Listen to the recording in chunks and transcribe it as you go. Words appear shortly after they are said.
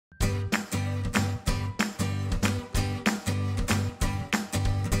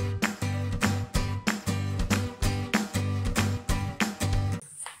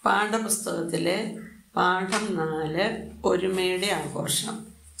പാഠപുസ്തകത്തിലെ പാഠം 4 ഒരുമയുടെ ആഘോഷം.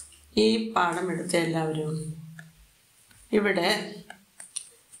 ഈ പാഠം എടുത്ത എല്ലാവരും ഇവിടെ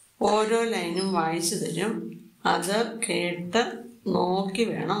ഓരോ ലൈനും വായിച്ചു തരും. അത് കേട്ട് നോക്കി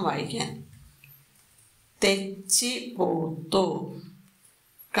വേണം വായിക്കാൻ. തെച്ചി പൂത്തു,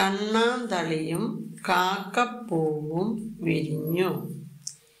 കണ്ണാന്തളിയും കാക്കപ്പൂവും വിരിഞ്ഞു,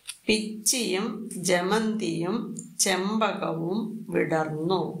 പിച്ചിയും ജമന്തിയും ചെമ്പകവും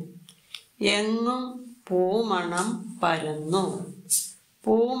വിടർന്നു, എങ്ങും പൂമണം പരന്നു,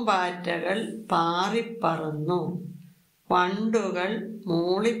 പൂമ്പാറ്റകൾ പാറിപ്പറന്നു, വണ്ടുകൾ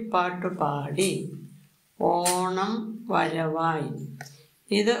മൂളിപ്പാട്ടു പാടി, ഓണം വരവായി.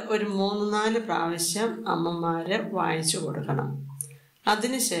 ഇത് ഒരു 3-4 പ്രാവശ്യം അമ്മമാര് വായിച്ചു കൊടുക്കണം.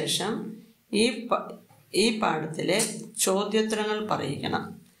 അതിനുശേഷം ഈ പാഠത്തിലെ ചോദ്യോത്തരങ്ങൾ പറയിക്കണം.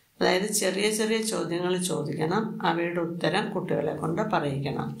 അതായത് ചെറിയ ചെറിയ ചോദ്യങ്ങൾ ചോദിക്കണം. അവയുടെ ഉത്തരം കുട്ടികളെ കൊണ്ട്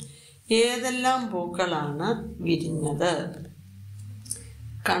പറയിക്കണം. ഏതെല്ലാം പൂക്കളാണ് വിരിഞ്ഞത്?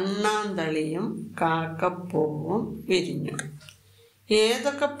 കണ്ണാന്തളിയും കാക്കപ്പൂവും വിരിഞ്ഞു.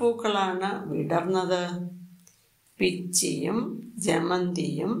 ഏതൊക്കെ പൂക്കളാണ് വിടർന്നത്? പിച്ചിയും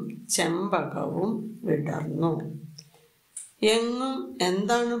ജമന്തിയും ചെമ്പകവും വിടർന്നു. എങ്ങും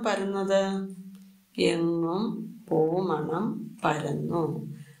എന്താണ് പരന്നത്? എങ്ങും പൂമണം പരന്നു.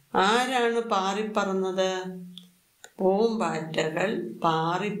 ആരാണ് പാറിപ്പറന്നത്? പൂമ്പാറ്റകൾ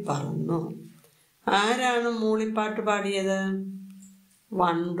പാറിപ്പറന്നു. ആരാണ് മൂളിപ്പാട്ട് പാടിയത്?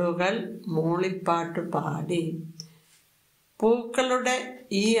 വണ്ടുകൾ മൂളിപ്പാട്ട് പാടി. പൂക്കളുടെ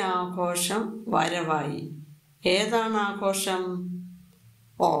ഈ ആഘോഷം വരവായി. ഏതാണ് ആഘോഷം?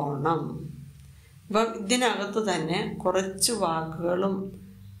 ഓണം. അപ്പം ഇതിനകത്ത് തന്നെ കുറച്ച് വാക്കുകളും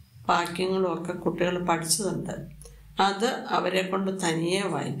വാക്യങ്ങളും ഒക്കെ കുട്ടികൾ പഠിച്ചതുണ്ട്. അത് അവരെ കൊണ്ട് തനിയെ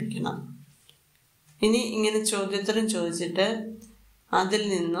വായിപ്പിക്കണം. ഇനി ഇങ്ങനെ ചോദ്യോത്തരം ചോദിച്ചിട്ട് അതിൽ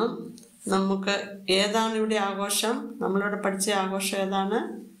നിന്നും നമുക്ക് ഏതാണ് ഇവിടെ ആഘോഷം? നമ്മളിവിടെ പഠിച്ച ആഘോഷം ഏതാണ്?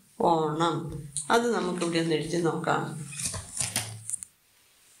 ഓണം. അത് നമുക്കിവിടെ ഒന്ന് എഴുതി നോക്കാം.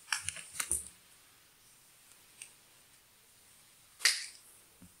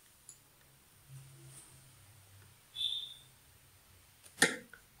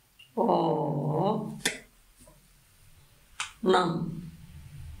 ഓണം.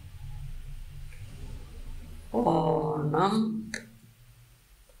 ഓണം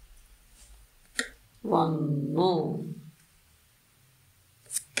വന്നു.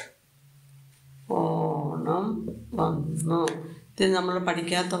 ഓണം വന്നു. ഇത് നമ്മൾ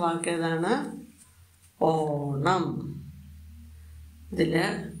പഠിക്കാത്ത വാക്ക് ഏതാണ്? ഓണം. ഇതില്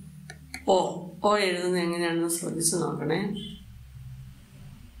ഓ എഴുതുന്നത് എങ്ങനെയാണെന്ന് ശ്രദ്ധിച്ച് നോക്കണേ.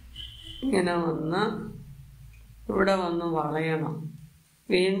 ഇങ്ങനെ വന്ന് ഇവിടെ വന്ന് വളയണം.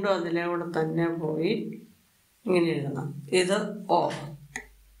 വീണ്ടും അതിലെ കൂടെ തന്നെ പോയി ഇങ്ങനെ എഴുതണം. ഇത് ഓ.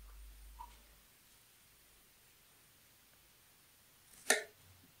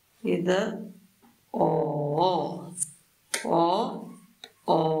 ഇത് ഓ. ഓ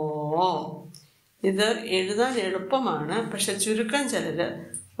ഓ. ഇത് എഴുതാൻ എളുപ്പമാണ്. പക്ഷെ ചുരുക്കം ചിലര്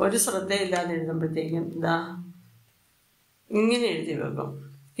ഒരു ശ്രദ്ധയില്ലാതെ എഴുതുമ്പോഴത്തേക്കും ഇതാ ഇങ്ങനെ എഴുതി വെക്കും.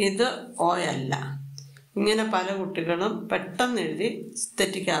 ഇത് ഓ അല്ല. ഇങ്ങനെ പല കുട്ടികളും പെട്ടെന്ന് എഴുതി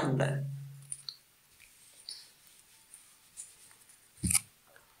തെറ്റിക്കാറുണ്ട്.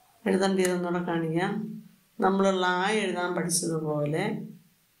 എഴുതേണ്ടതൊന്നുകൂടെ കാണിക്കാം. നമ്മൾ ലാ എഴുതാൻ പഠിച്ചതുപോലെ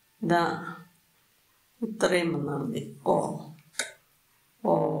ഇതാ ഇത്രയും വന്നാൽ മതി. ഓ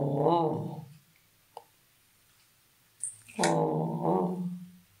ഓ ഓ.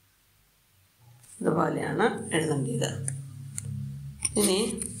 ഇതുപോലെയാണ് എഴുതേണ്ടത്. ഇനി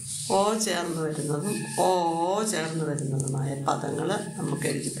ഓ ചേർന്ന് വരുന്നതും ഓ ചേർന്ന് വരുന്നതുമായ പദങ്ങൾ നമുക്ക്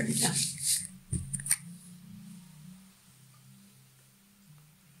എഴുതി പഠിക്കാം.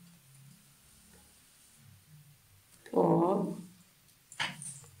 ഓ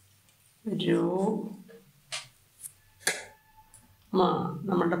രു മ.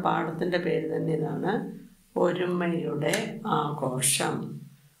 നമ്മുടെ പാഠത്തിൻ്റെ പേര് തന്നെ ഇതാണ്. ഒരുമയുടെ ആഘോഷം.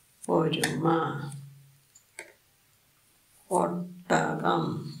 ഒരുമ. ഒട്ടകം.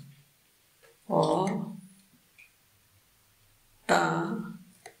 ഓ ട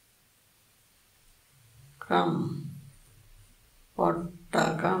കം.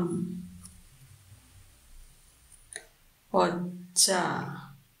 ഒട്ടകം. ഒച്ച.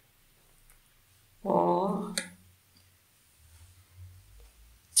 ഓ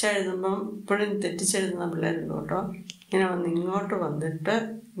എഴുതുമ്പം ഇപ്പോഴും തെറ്റിച്ചെഴുതുന്ന പിള്ളേരുണ്ട് കേട്ടോ. ഇങ്ങനെ വന്ന് ഇങ്ങോട്ട് വന്നിട്ട്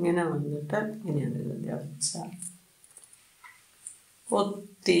ഇങ്ങനെ വന്നിട്ട് ഇങ്ങനെയാണ് എഴുതുന്നത്. ഒച്ച.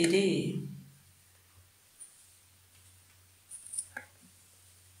 ഒത്തിരി.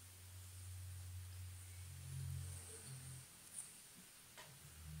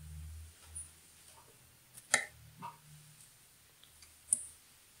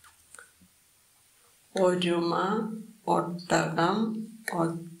 ഒരുമ, ഒട്ടകം,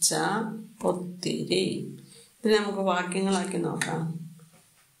 ഒച്ച, ഒത്തിരി. ഇത് നമുക്ക് വാക്യങ്ങളാക്കി നോക്കാം.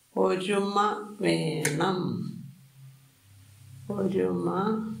 ഒരുമ വേണം, ഒരുമ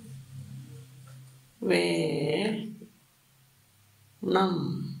വേണം,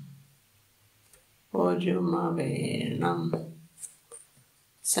 ഒരുമ വേണം.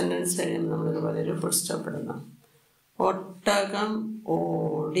 സെൻറ്റൻസ് കഴിയുമ്പോൾ നമ്മളിതുപോലെ ഒരു ഫുൾ സ്റ്റോപ്പ് ഇടണം. ഒട്ടകം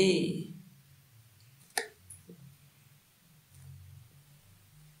ഓടി,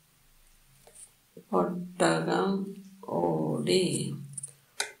 ഒട്ടകം ഓടി.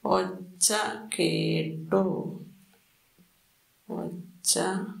 ഒച്ച കേട്ടു, ഒച്ച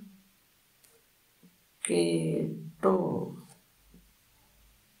കേട്ടു.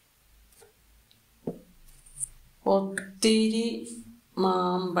 ഒത്തിരി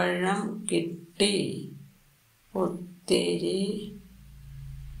മാമ്പഴം കിട്ടി, ഒത്തിരി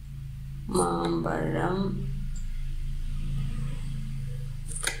മാമ്പഴം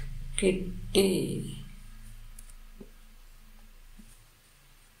കിട്ടി.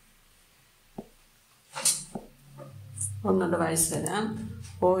 ഒന്നുകൂടെ വായിച്ചു തരാം.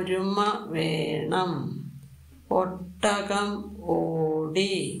 ഒരുമ വേണം, ഒട്ടകം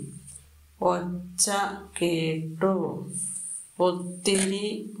ഓടി, ഒച്ച കേട്ടു, ഒത്തിരി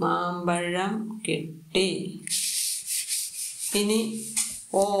മാമ്പഴം കിട്ടി. ഇനി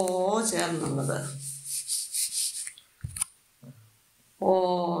ഓ ചേർന്നുള്ളത്.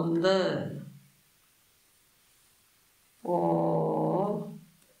 ഓന്ത്,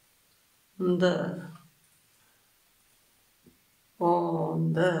 ഓന്ത്,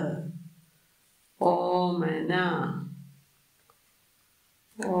 ഓന്ത്. ഓമന,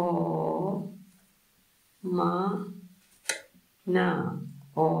 ഓമന,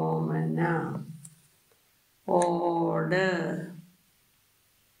 ഓമന. ഓട്,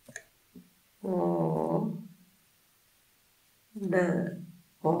 ഓട്,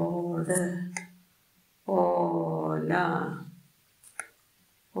 ഓട്. ഓല,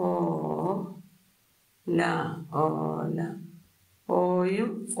 ഓല, ഓല.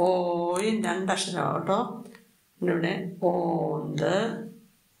 ഓയും ഓയും രണ്ടക്ഷരം കേട്ടോ. ഇവിടെ ഓന്ത്,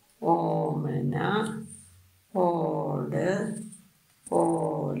 ഓമന, ഓട്,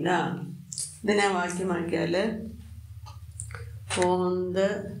 ഓല. ഇതിനെ വാക്യമാക്കിയാൽ ഓന്ത്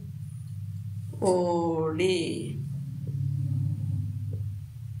ഓടി,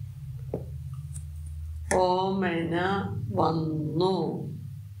 ഓമന വന്നു,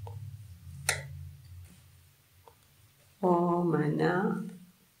 ഓമന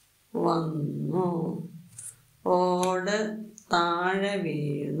വന്നു. ഓട് താഴെ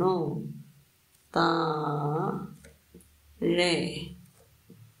വീണു, താഴെ,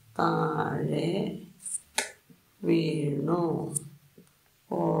 താഴെ വീണു.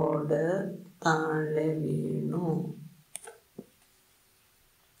 ഓട് താഴെ വീണു.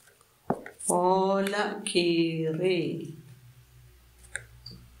 ഓല കീറി,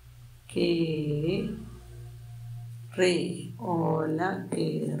 കീറി, ഓല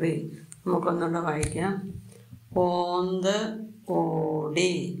കീറി. നമുക്കൊന്നുകൂടെ വായിക്കാം. ഓന്ത്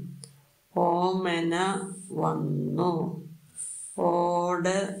ഓടി, ഓമന വന്നു,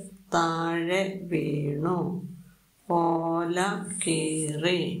 ഓട് താഴെ വീണു, ഓല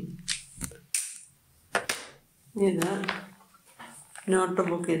കീറി. ഇത് നോട്ട്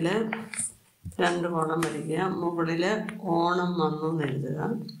ബുക്കിൽ 2 കോളം വരയ്ക്കുക. മുകളിൽ ഓണം വന്നു എന്ന് എഴുതുക.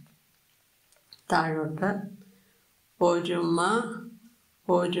 താഴോട്ട് ഒരുമ,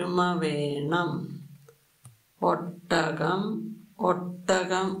 ഒരുമ വേണം, ഒട്ടകം,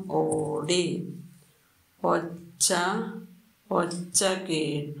 ഒട്ടകം ഓടി, ഒച്ച, ഒച്ച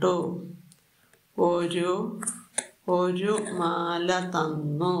കേട്ടു, ഒരു മാല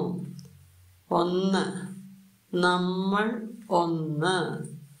തന്നു, ഒന്ന്, നമ്മൾ ഒന്ന്,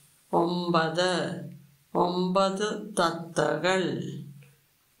 9, 9 തത്തകൾ,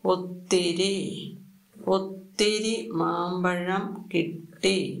 ഒത്തിരി, ഒത്തിരി മാമ്പഴം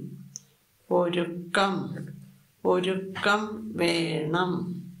കിട്ടി, ഒരുക്കം, ഒരുക്കം വേണം.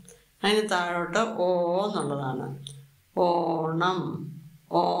 അതിന് താഴോട്ട് ഓ എന്നുള്ളതാണ്. ഓണം,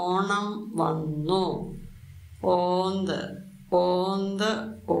 ഓണം വന്നു, ഓന്ത്, ഓന്ത്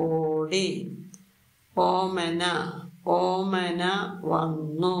ഓടി, ഓമന, ഓമന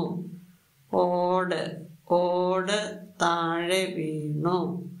വന്നു, ഓട്, ഓട് താഴെ വീണു,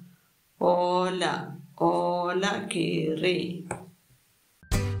 ഓല, ഓല കീറി.